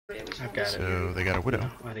I've got it. So they got a widow.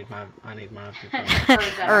 I need my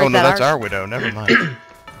Oh no, that's our widow. Never mind.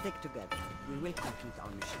 Stick together. We will complete our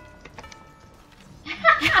mission.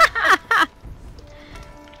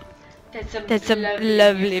 That's some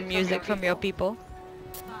lovely music from your people.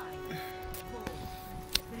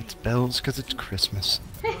 It's bells because it's Christmas.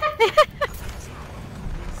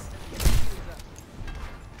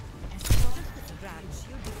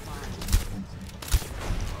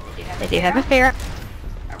 They do have a ferret,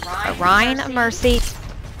 a Rhine, a Mercy,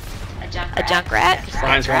 a Junkrat.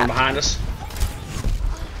 Ryan's running behind us.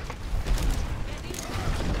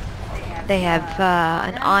 They have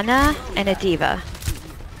an Ana and a Diva.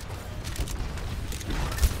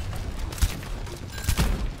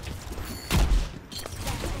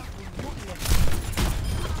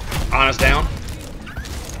 Ana's down.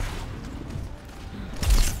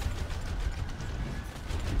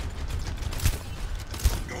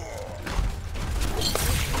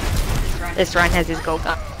 This Rhine has his gold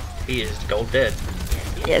gun. He is gold dead.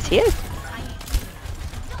 Yes, he is.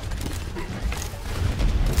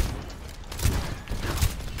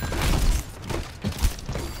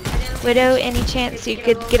 Widow, any chance you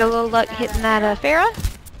could get a little luck hitting that Pharah?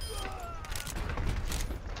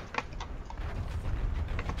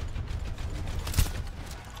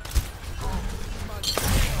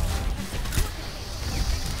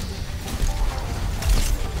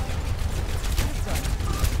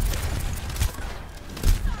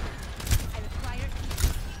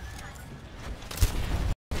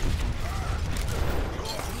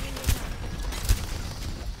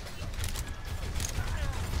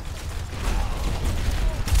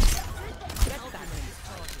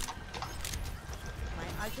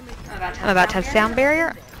 I'm about to have sound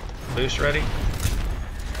barrier. Boost ready.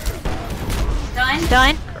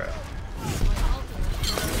 Done. Crap.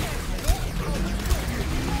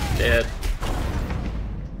 Dead.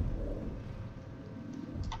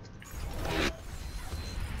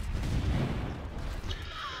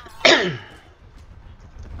 I'm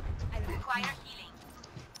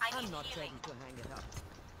not ready to hang it up.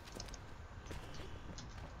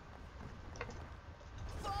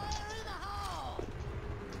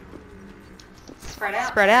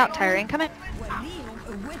 Spread out. Tire incoming.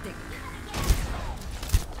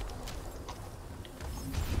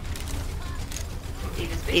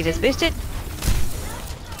 Eva's boosted.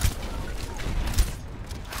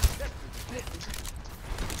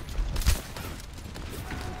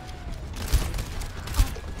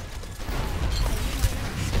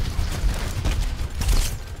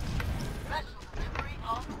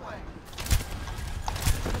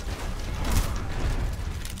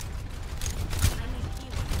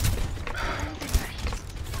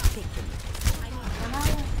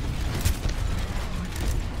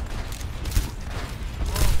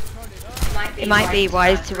 It might be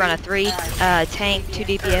wise to run a 3 tank, 2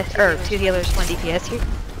 DPS, or 2 healers, 1 DPS here.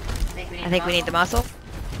 I think we need the muscle.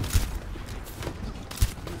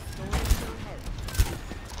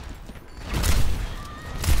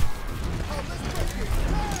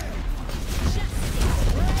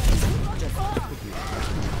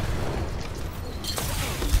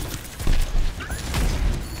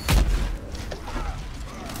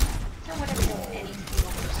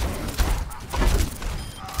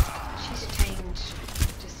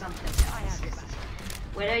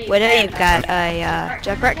 Widow, you've got a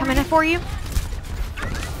Junkrat coming in for you.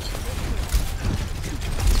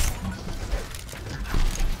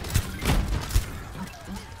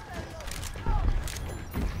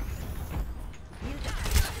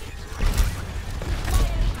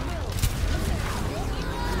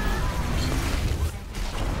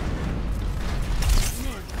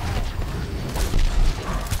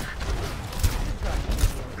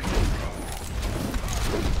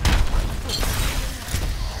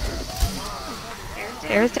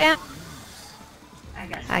 There's down.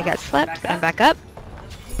 I got slept. I'm back up.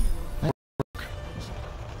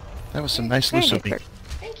 That was some nice Very Lucy. nice work.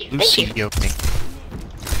 Lucy opening.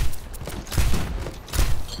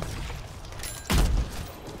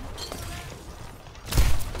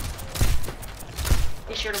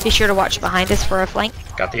 Be sure to watch behind us for a flank.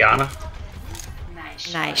 Got the Ana.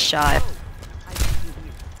 Nice shot.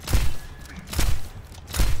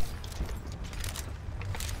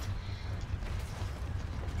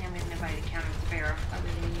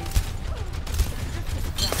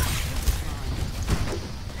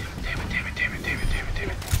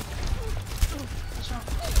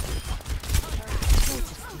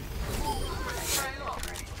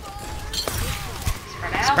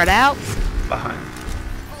 Spread out. Behind.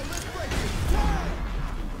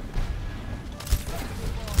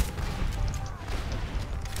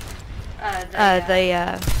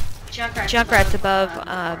 Junkrat's above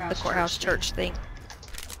the courthouse church thing.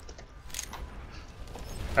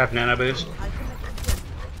 I have nano boost.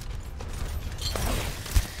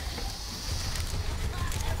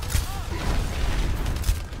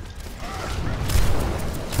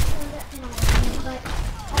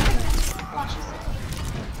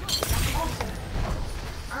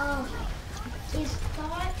 Is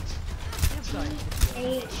thought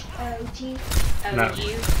T-H-O-T No.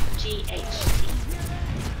 O-U-G-H-T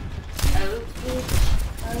O-H-O-U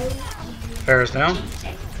Farrah's down.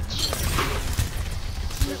 T-H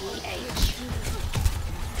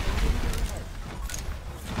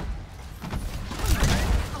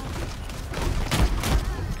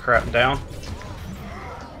Crap, down.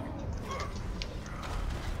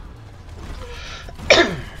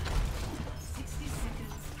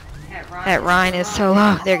 That Ryan is so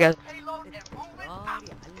low. There goes.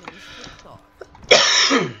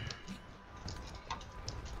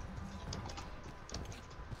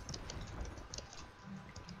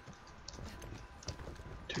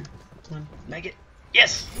 Two, one, make it.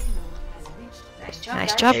 Yes.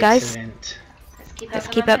 Nice job, guys. Excellent. Let's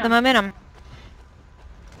keep up the momentum.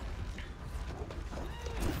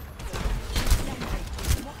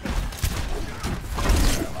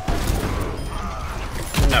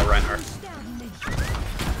 No, Reinhardt.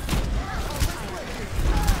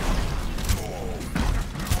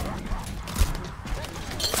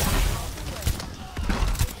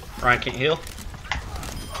 Ryan can't heal.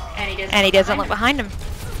 And he doesn't look behind him.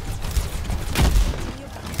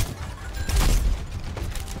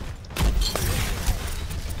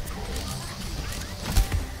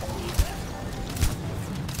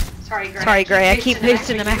 Sorry, Gray. I keep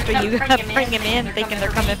boosting them after you bring him in, thinking they're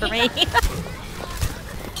coming for me.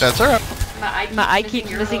 That's alright. I keep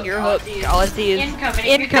missing your hook. All I see is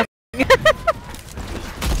incoming.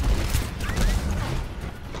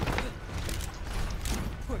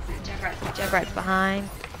 Junkrat's behind.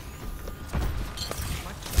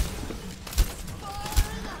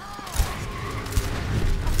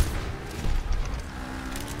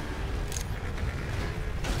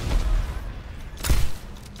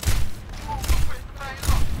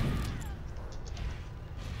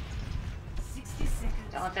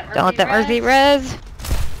 Don't let that Mercy res.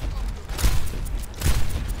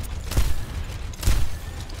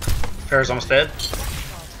 Farrah's almost dead.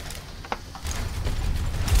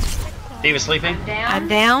 D.Va sleeping. I'm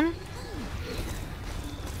down.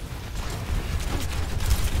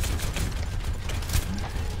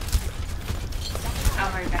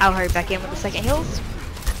 I'll hurry back in with the second heals.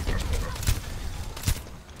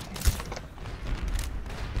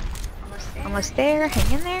 Almost there.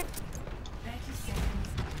 Hang in there.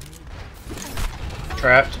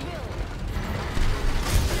 Trapped.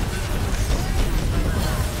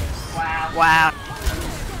 Wow.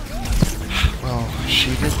 Well,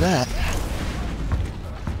 she did that.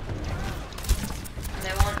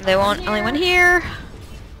 They want only one here.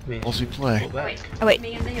 Ballsy play. Pull back. Oh wait,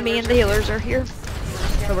 me and the healers are here.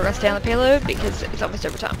 So we're gonna stay on the payload because it's almost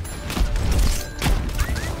overtime.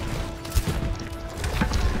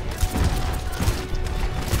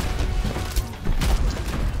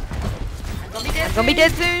 I'm gonna be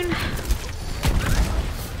dead soon.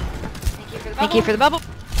 Thank you for the bubble.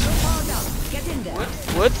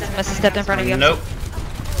 Whoops, must have stepped in front of you. Nope.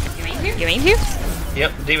 You ain't here?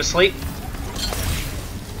 Yep, D.Va sleep.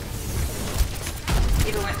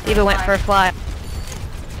 D.Va went for a fly.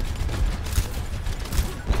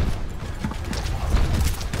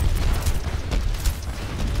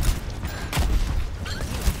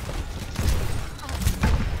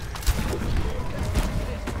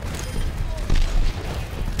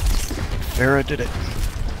 Farrah did it.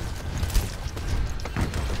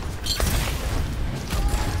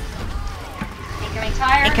 Incoming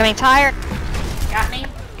tire. Incoming tire. Got me.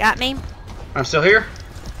 Got me. I'm still here.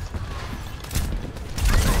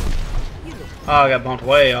 Oh, I got bumped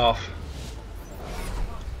way off.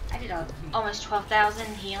 I did almost 12,000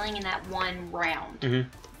 healing in that one round. Mhm.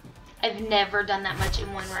 I've never done that much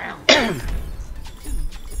in one round.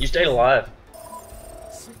 You stayed alive.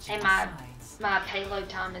 And my payload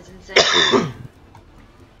time is insane.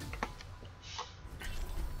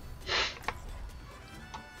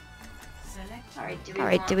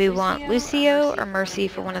 Alright, do we want Lucio or Mercy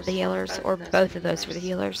for one of the healers, or both of those for the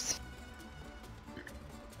healers?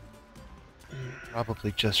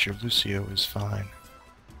 Probably just your Lucio is fine.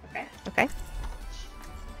 Okay.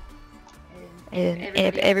 And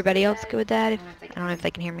if everybody else good with that, I don't know if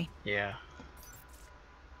they can hear me. Yeah.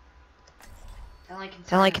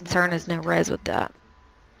 The The only concern is no res with that.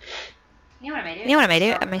 You know what I may do? You know what I may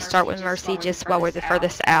do? I may start with Mercy just while we're the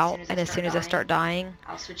furthest out, and as soon as I start dying,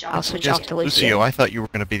 I'll switch I'll switch off off to Lucio. Lucio, I thought you were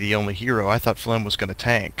going to be the only hero. I thought Flem was going to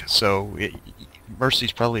tank, so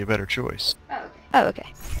Mercy's probably a better choice. Oh, okay. Oh,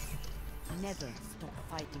 okay. Never stop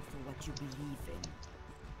fighting for what you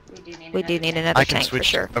believe in. We do need another I can tank switch. for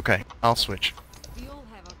sure. Okay, I'll switch. We all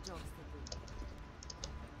have our jobs to do.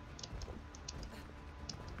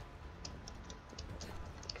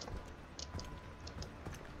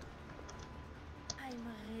 I'm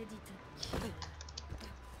ready to kill.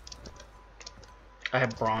 I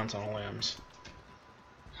have bronze on limbs.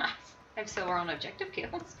 I have silver on objective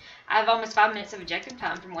kills. I have almost 5 minutes of objective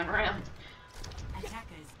time from one round.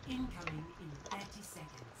 Attackers incoming in 30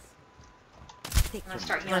 seconds. I'm gonna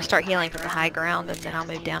start I'm gonna start healing from the high ground, and then I'll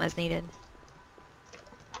move down as needed.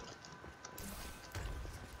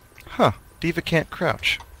 Huh. D.Va can't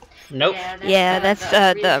crouch. Nope. Yeah, that's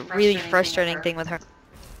the really frustrating thing with her.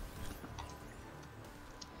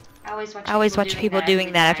 I always watch people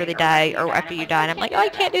doing that after they die, or after you die, and I'm like, oh, I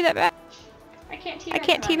can't do that back. I can't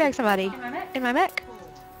teabag somebody in my mech.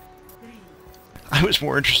 I was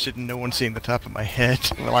more interested in no one seeing the top of my head.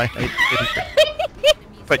 Well, I didn't.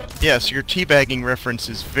 But yes, your teabagging reference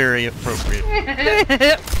is very appropriate.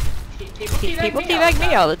 People teabag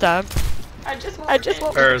me all the time. I just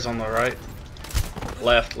won't. Farrah's on the right.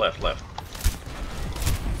 Left.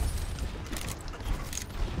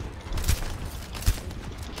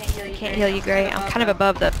 Can't heal you, Gray. I'm kind of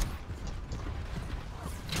above the...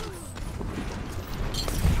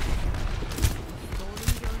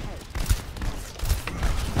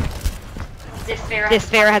 This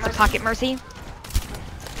Farrah has a pocket Mercy.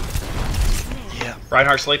 Yeah.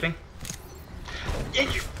 Reinhardt sleeping. Yeah,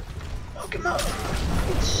 you woke him up.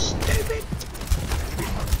 Stupid.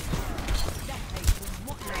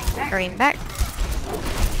 Hurrying back.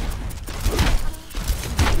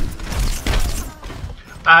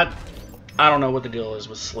 I don't know what the deal is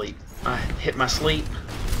with sleep. I hit my sleep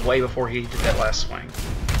way before he did that last swing.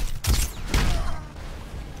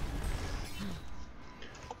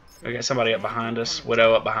 We got somebody up behind us.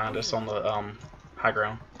 Widow up behind us on the high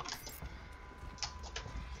ground.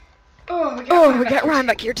 Oh, we got Ryan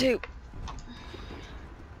back here too.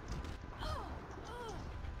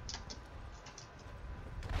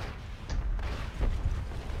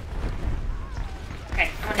 Okay,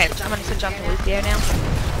 I'm gonna switch off to Lucio now.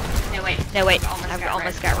 No wait, I've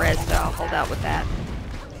almost got res, so I'll hold out with that.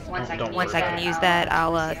 Once I can use that,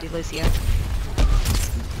 I'll do Lucio.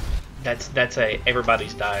 That's a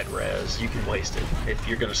everybody's died res. You can waste it if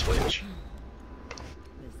you're gonna switch.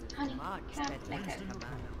 Honey, can I make that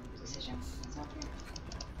decision?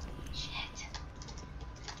 Shit.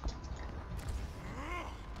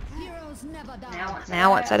 Heroes never die.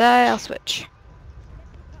 Now once I die, I'll switch.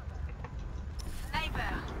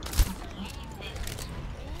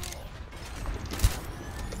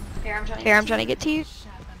 Here, I'm trying to get to you.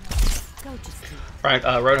 Right,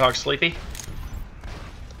 Roadhog sleepy.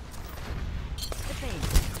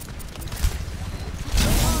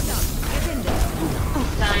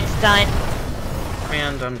 Done.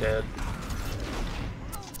 And I'm dead.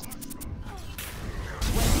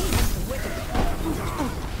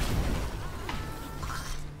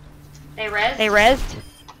 They rezzed?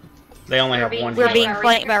 They only have one. We're being healer.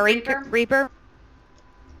 flanked by Reaper.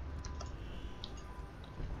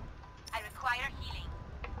 I require healing.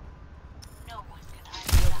 No one can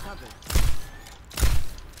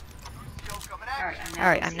hide.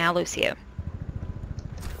 Alright, I'm now Lucio.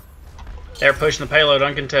 They're pushing the payload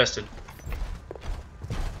uncontested.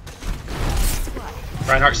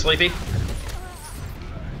 Reinhardt sleepy.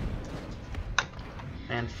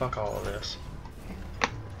 And fuck all of this.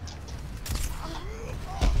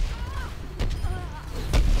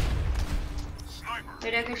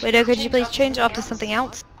 Widow, could you please change off to something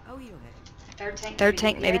else? Third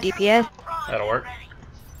tank, maybe DPS? That'll work.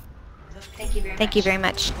 Thank you very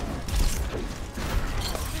much.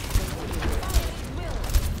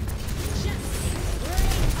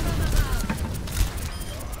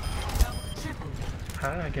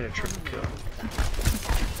 How did I get a triple kill?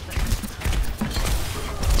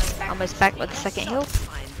 Almost back with the second heal.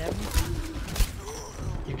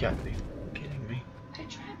 You got to be kidding me.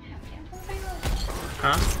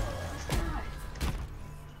 Huh?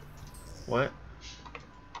 What?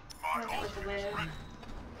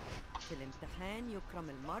 في الامتحان يكرم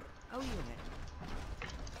المرء أو يهان.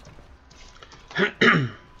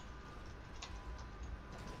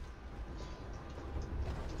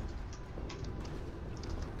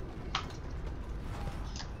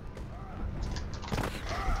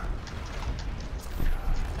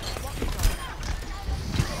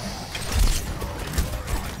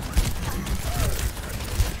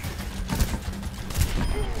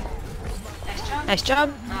 Nice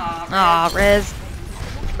job. Aw, Aw, Rez.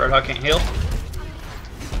 Roadhog can't heal.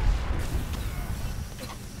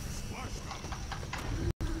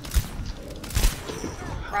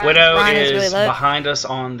 Widow Ryan is is really low. behind us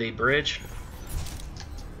on the bridge.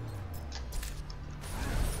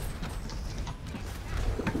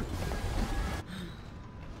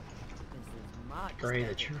 Great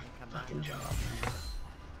at your fucking job,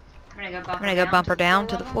 man. I'm I'm gonna go bump her down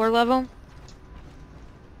to the floor level.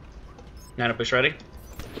 Nano push ready.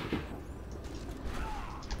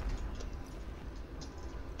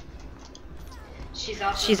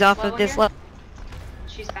 She's off of this level.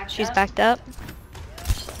 level. She's backed up.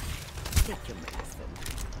 Take your medicine.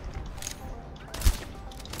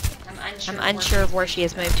 I'm I'm unsure of where she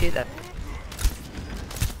has moved to though.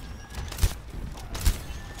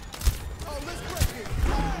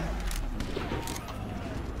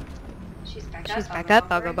 She's back up.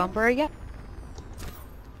 I'll go bump her again.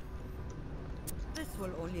 This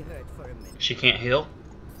will only hurt for a minute. She can't heal.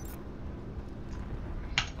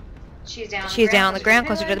 She's down on the ground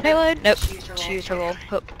closer to the payload. Nope. She used her little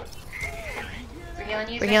hook.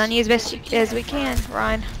 We're healing you as best as we can,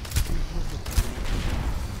 Ryan.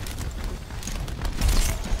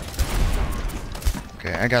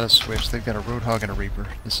 Okay, I gotta switch. They've got a Roadhog and a Reaper.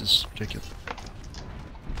 This is ridiculous.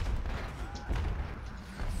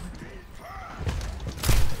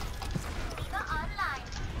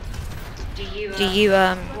 Do you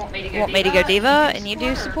want me to go Diva and you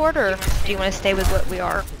do support, or do you want to stay with what we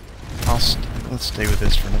are? Let's stay with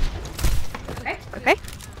this for now. Okay.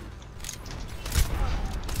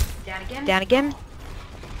 Down again.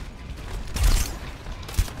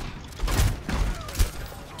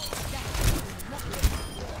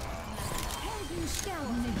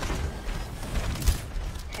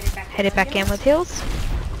 Headed back in with heals.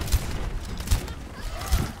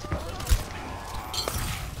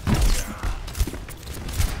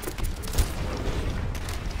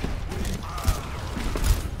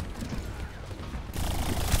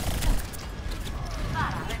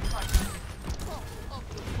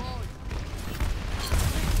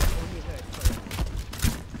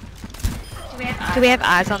 Do we have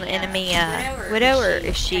eyes on the enemy Widow, or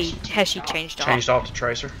has she changed off? Changed off to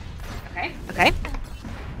Tracer. Okay.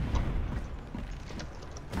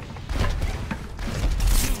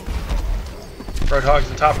 Roadhog's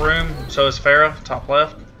in the top room. So is Pharah, top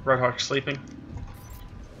left. Roadhog's sleeping.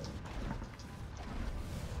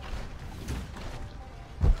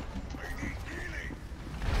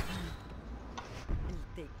 It'll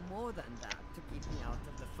take more than that to keep me out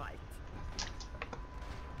of the fight.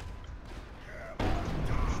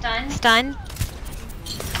 Stun.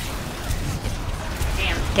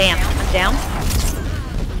 Damn. I'm down.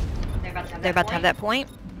 They're about to have that point.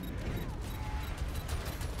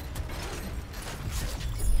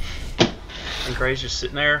 And Gray's just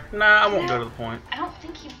sitting there. Nah, I won't go to the point. I don't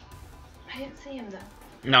think I didn't see him though.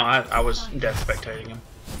 No, I was death spectating him.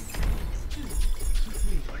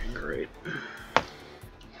 Fucking great.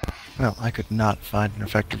 Well, I could not find an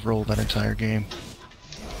effective roll that entire game.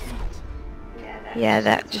 Yeah,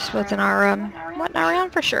 that just wasn't our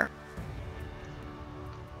round for sure.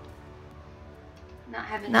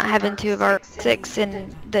 Not having two of our six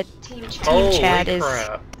in the team Holy chat is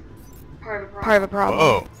crap. part of a problem.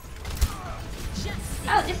 Whoa.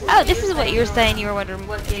 Oh, this is what you were saying. You were wondering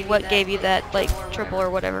what gave you that, like, triple or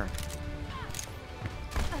whatever.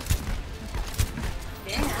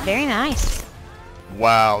 Very nice.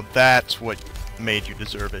 Wow, that's what made you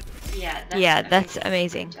deserve it. Yeah, that's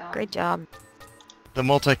amazing. Great job. The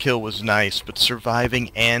multi-kill was nice, but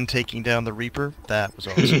surviving and taking down the Reaper, that was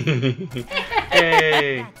awesome.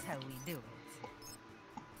 Hey! That's how we do it.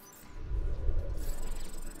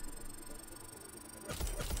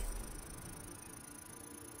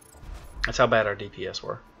 That's how bad our DPS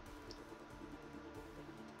were.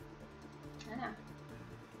 I know.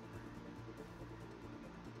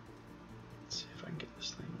 Let's see if I can get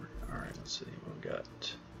this thing working. Alright, let's see. We've got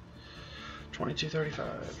 2235.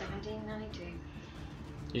 1792.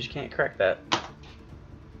 You just can't crack that.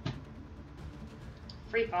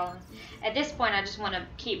 Free falling. At this point, I just want to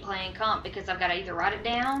keep playing comp because I've got to either write it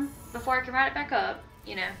down before I can write it back up,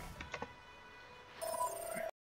 you know.